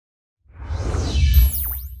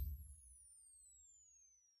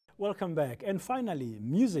Welcome back. And finally,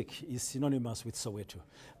 music is synonymous with Soweto,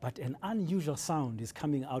 but an unusual sound is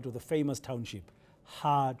coming out of the famous township,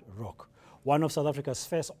 hard rock. One of South Africa's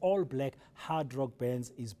first all-black hard rock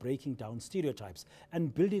bands is breaking down stereotypes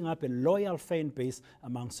and building up a loyal fan base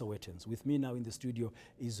among Sowetans. With me now in the studio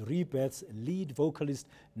is Ree-Burth's lead vocalist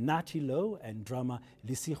Nathi Louw and drummer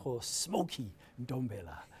Lesego Smokey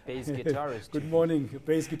Ntombela. Bass guitarist. Good morning,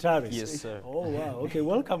 bass guitarist. Yes, sir. Oh, wow. Okay,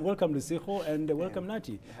 welcome Lesego, and welcome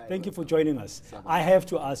Nathi. Thank you for joining us. I have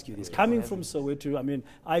to ask you this. Coming from Soweto, I mean,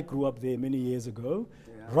 I grew up there many years ago.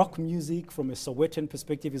 Rock music from a Sowetan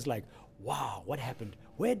perspective is like, wow, what happened?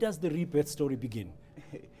 Where does the Ree-Burth story begin?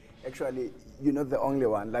 Actually, you're not the only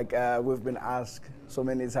one. Like, we've been asked so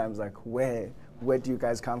many times, like, where do you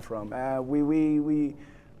guys come from? We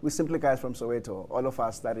simply guys from Soweto. All of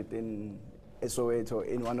us started in Soweto,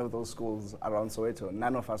 in one of those schools around Soweto.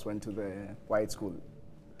 None of us went to the white school,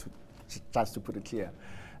 just to put it clear.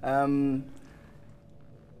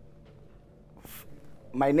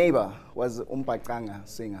 My neighbor was umbaqanga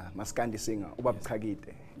singer, maskandi singer,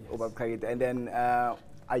 Ubab and then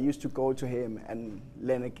I used to go to him and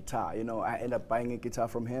learn a guitar. You know, I ended up buying a guitar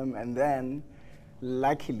from him, and then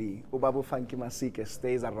luckily Ubabu Funky Masike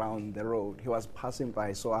stays around the road. He was passing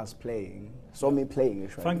by, saw me playing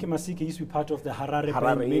actually. Funky Masike used to be part of the Harare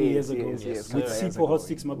band many years ago with Sipho Hot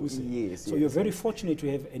Six Mabuse. Yes, so you're very fortunate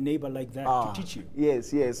to have a neighbor like that to teach you.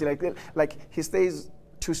 Yes. Like he stays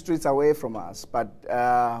 2 streets away from us, but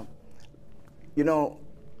you know,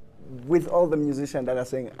 with all the musicians that are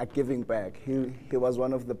saying are giving back, he was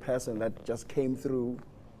one of the person that just came through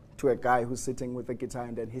to a guy who's sitting with a guitar,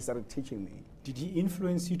 and then he started teaching me. Did he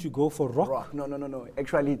influence you to go for rock? No.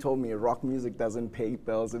 Actually, he told me rock music doesn't pay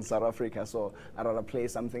bills in South Africa, so I'd rather play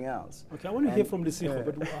something else. Okay, I want to hear from Lesego,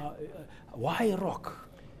 but why rock?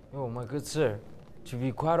 Oh, my good sir. To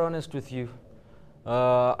be quite honest with you,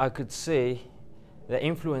 I could say the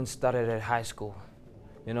influence started at high school,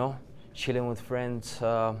 you know, chilling with friends.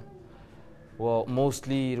 Well,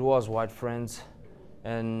 mostly it was white friends.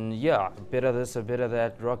 And yeah, a bit of this, a bit of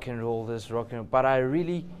that, rock and roll this, rock and roll. But I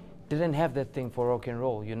really didn't have that thing for rock and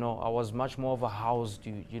roll, you know. I was much more of a house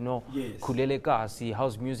dude, you know. Yes. Kulele kasi,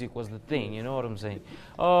 house music was the thing, you know what I'm saying?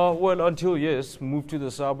 Well, until, yes, moved to the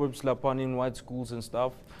suburbs, Lapan in white schools and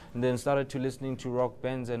stuff, and then started to listening to rock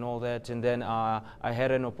bands and all that. And then I had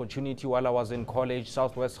an opportunity while I was in college,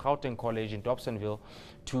 Southwest Gauteng College in Dobsonville,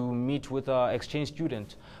 to meet with an exchange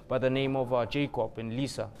student by the name of Jacob and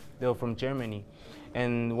Lisa. They were from Germany.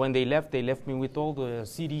 And when they left me with all the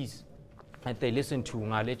CDs that they listened to.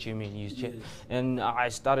 Yes. And I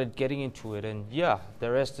started getting into it. And yeah, the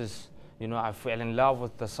rest is, you know, I fell in love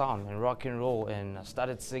with the sound and rock and roll, and I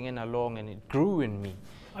started singing along, and it grew in me.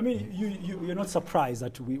 I mean, you're not surprised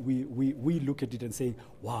that we look at it and say,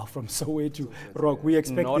 wow, from Soweto rock, we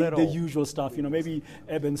expect the usual stuff, you know, maybe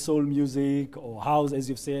urban soul music or house, as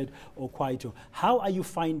you've said, or kwaito. How are you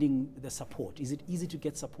finding the support? Is it easy to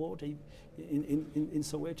get support in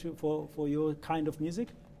Soweto for your kind of music?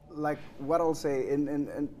 Like what I'll say,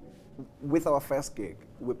 with our first gig,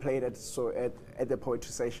 we played at the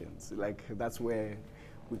poetry sessions. Like that's where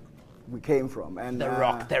we came from, and the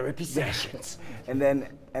rock therapy sessions. And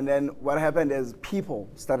then what happened is people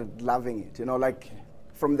started loving it. You know, like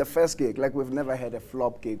from the first gig, like we've never had a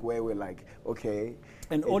flop gig where we're like, okay.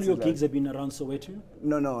 And all your gigs have been around Soweto?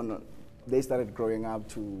 No. They started growing up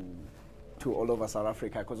to all over South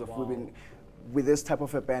Africa because of we've been with this type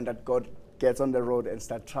of a band that God gets on the road and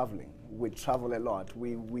start traveling. We travel a lot.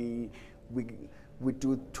 We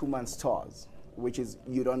do 2 months tours, which is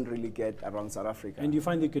you don't really get around South Africa. And you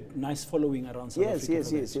find you get nice following around South Africa?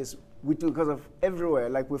 Yes. We do because of everywhere.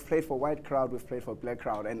 Like we've played for white crowd, we've played for black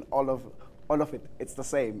crowd, and all of it, it's the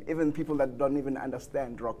same. Even people that don't even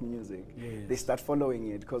understand rock music, they start following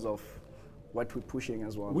it because of what we're pushing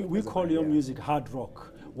as well. We call your music hard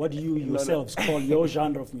rock. What do you yourselves call your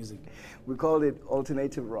genre of music? We call it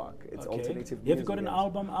alternative rock. It's alternative music. Have you got an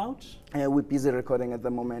album out? We're busy recording at the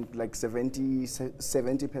moment, like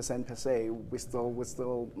 70% per se. We're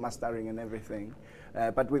still mastering and everything.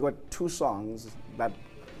 But we got 2 songs that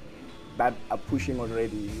are pushing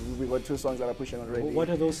already. We got 2 songs that are pushing already. What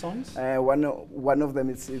are those songs? One of them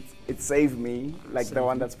it's Save Me, like the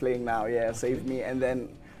one that's playing now. Yeah, Save Me. And then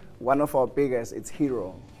one of our biggest, it's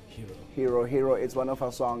Hero. Hero. It's one of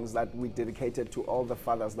our songs that we dedicated to all the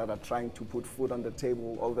fathers that are trying to put food on the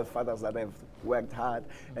table, all the fathers that have worked hard,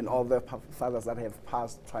 and all the fathers that have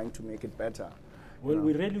passed trying to make it better. Well,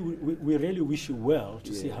 we really wish you well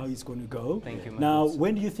to see how it's going to go. Thank you. Now,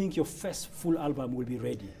 when do you think your first full album will be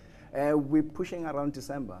ready? We're pushing around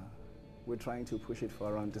December. we're trying to push it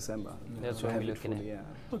for around December. That's what we're looking at. Yeah.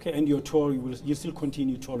 Okay, and your tour, you still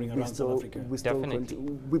continue touring around South Africa? Definitely.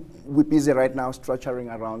 We're busy right now structuring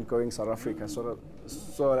around going South Africa so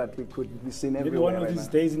that we could be seen Maybe everywhere. one of these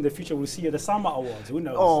days in the future we'll see you at the Summer Awards. Who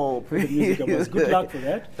knows? Oh, For the Music Awards. Good luck for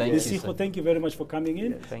that. Thank you, Lesego, thank you very much for coming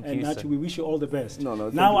in. Thank and you, Nathi, sir. we wish you all the best. No,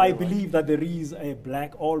 now you I very believe that there is a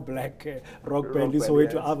all-black rock band in band,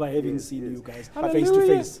 Soweto, yes. ever having Yes, seen yes. you guys face to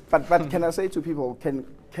face. But can I say to people,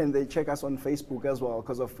 can they check us on Facebook as well?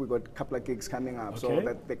 Because we got a couple of gigs coming up, so Okay.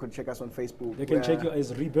 that they could check us on Facebook. They can check you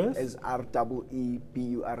as Ree-Burth? As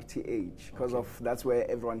REEBURTH, because of that's where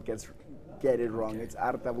everyone get it wrong. It's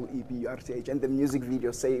REEBURTH, and the music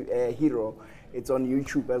video say Hero. It's on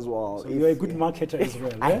YouTube as well. So you're a good marketer as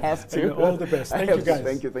well. I yeah? have to. So all the best. Thank you, guys.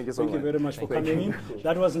 Thank you so Thank much. you very much for coming in.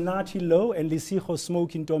 That was Nathi, Louw, and Lesego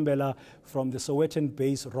Smokey Ntombela from the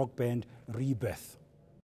Sowetan-based rock band Ree-Burth.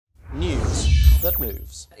 News that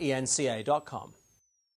moves. eNCA.com.